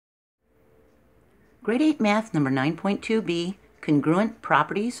Grade 8 Math number 9.2b, Congruent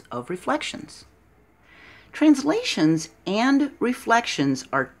Properties of Reflections. Translations and reflections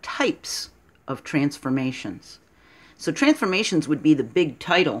are types of transformations. So transformations would be the big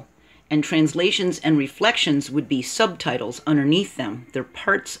title, and translations and reflections would be subtitles underneath them. They're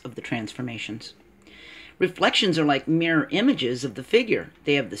parts of the transformations. Reflections are like mirror images of the figure.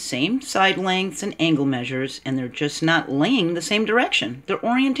 They have the same side lengths and angle measures, and they're just not laying the same direction. Their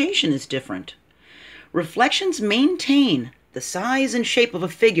orientation is different. Reflections maintain the size and shape of a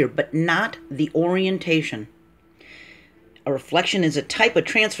figure, but not the orientation. A reflection is a type of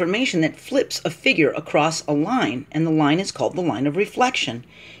transformation that flips a figure across a line, and the line is called the line of reflection.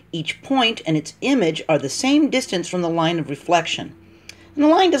 Each point and its image are the same distance from the line of reflection. And the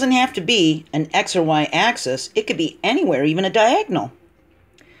line doesn't have to be an X or Y axis. It could be anywhere, even a diagonal.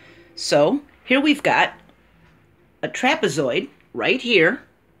 So here we've got a trapezoid right here,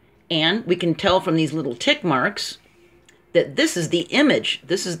 and we can tell from these little tick marks that this is the image.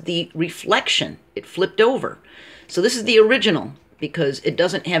 This is the reflection. It flipped over. So this is the original because it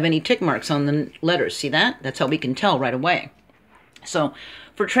doesn't have any tick marks on the letters. See that? That's how we can tell right away. So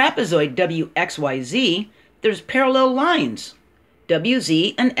for trapezoid WXYZ, there's parallel lines,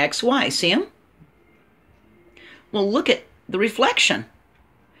 WZ and XY. See them? Well, look at the reflection.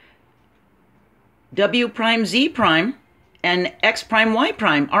 W prime Z prime and X prime Y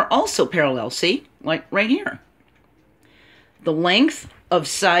prime are also parallel. See? Like right here. The length of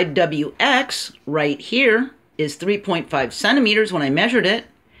side WX right here is 3.5 centimeters when I measured it,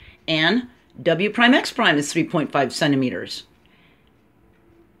 and W prime X prime is 3.5 centimeters.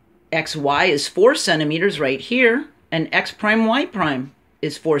 XY is 4 centimeters right here, and X prime Y prime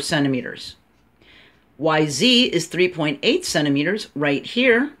is 4 centimeters. YZ is 3.8 centimeters right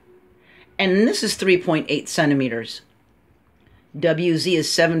here, and this is 3.8 centimeters. WZ is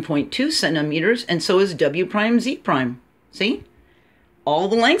 7.2 centimeters, and so is W prime Z prime. See? All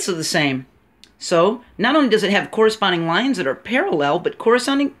the lengths are the same. So not only does it have corresponding lines that are parallel, but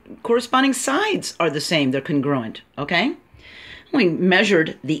corresponding sides are the same. They're congruent. Okay? We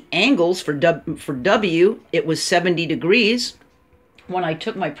measured the angles for W. It was 70 degrees. When I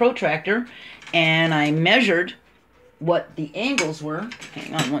took my protractor and I measured what the angles were,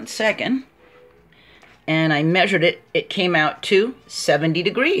 hang on one second, and I measured it, it came out to 70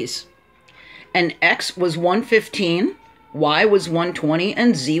 degrees. And X was 115, Y was 120,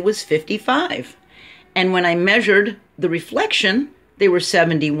 and Z was 55. And when I measured the reflection, they were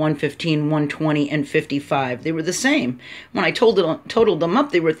 70, 115, 120, and 55. They were the same. When I totaled them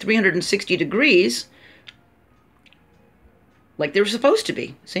up, they were 360 degrees, like they were supposed to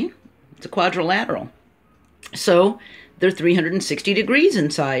be. See? It's a quadrilateral. So they're 360 degrees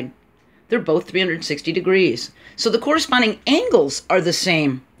inside. They're both 360 degrees. So the corresponding angles are the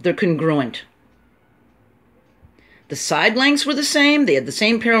same. They're congruent. The side lengths were the same. They had the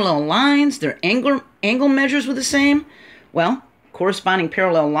same parallel lines. Their angle measures were the same. Well, corresponding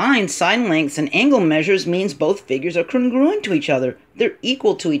parallel lines, side lengths, and angle measures means both figures are congruent to each other. They're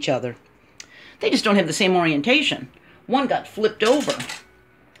equal to each other. They just don't have the same orientation. One got flipped over.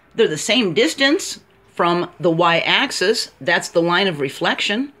 They're the same distance from the y-axis. That's the line of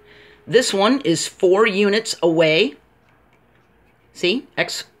reflection. This one is 4 units away. See,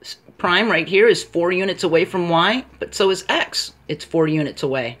 X prime right here is 4 units away from Y, but so is X. It's 4 units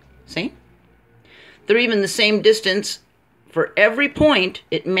away. See? They're even the same distance. For every point,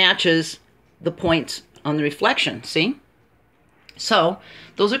 it matches the points on the reflection. See? So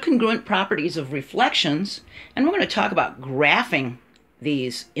those are congruent properties of reflections, and we're going to talk about graphing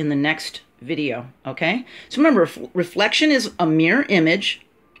these in the next video. Okay? So remember, reflection is a mirror image,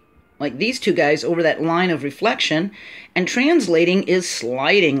 like these two guys over that line of reflection, and translating is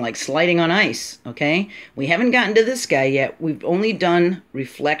sliding, like sliding on ice, okay? We haven't gotten to this guy yet. We've only done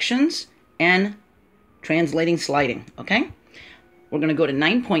reflections and translating sliding, okay? We're going to go to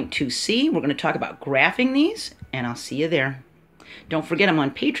 9.2c. We're going to talk about graphing these, and I'll see you there. Don't forget I'm on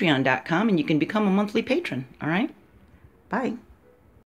patreon.com, and you can become a monthly patron, all right? Bye.